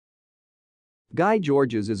Guy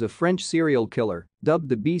Georges is a French serial killer, dubbed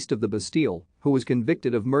the Beast of the Bastille, who was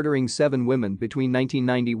convicted of murdering 7 women between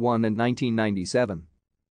 1991 and 1997.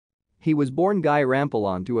 He was born Guy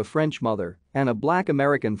Rampelon to a French mother and a black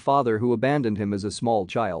American father who abandoned him as a small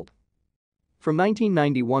child. From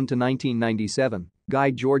 1991 to 1997,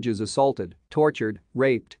 Guy Georges assaulted, tortured,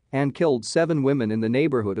 raped, and killed 7 women in the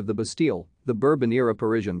neighborhood of the Bastille, the Bourbon-era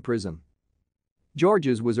Parisian prison.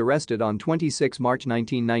 Georges was arrested on 26 March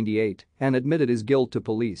 1998 and admitted his guilt to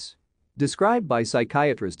police. Described by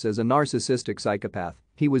psychiatrists as a narcissistic psychopath,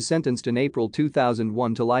 he was sentenced in April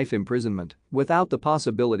 2001 to life imprisonment without the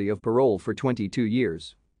possibility of parole for 22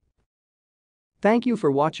 years. Thank you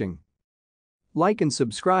for watching. Like and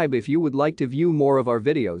subscribe if you would like to view more of our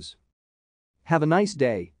videos. Have a nice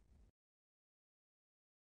day.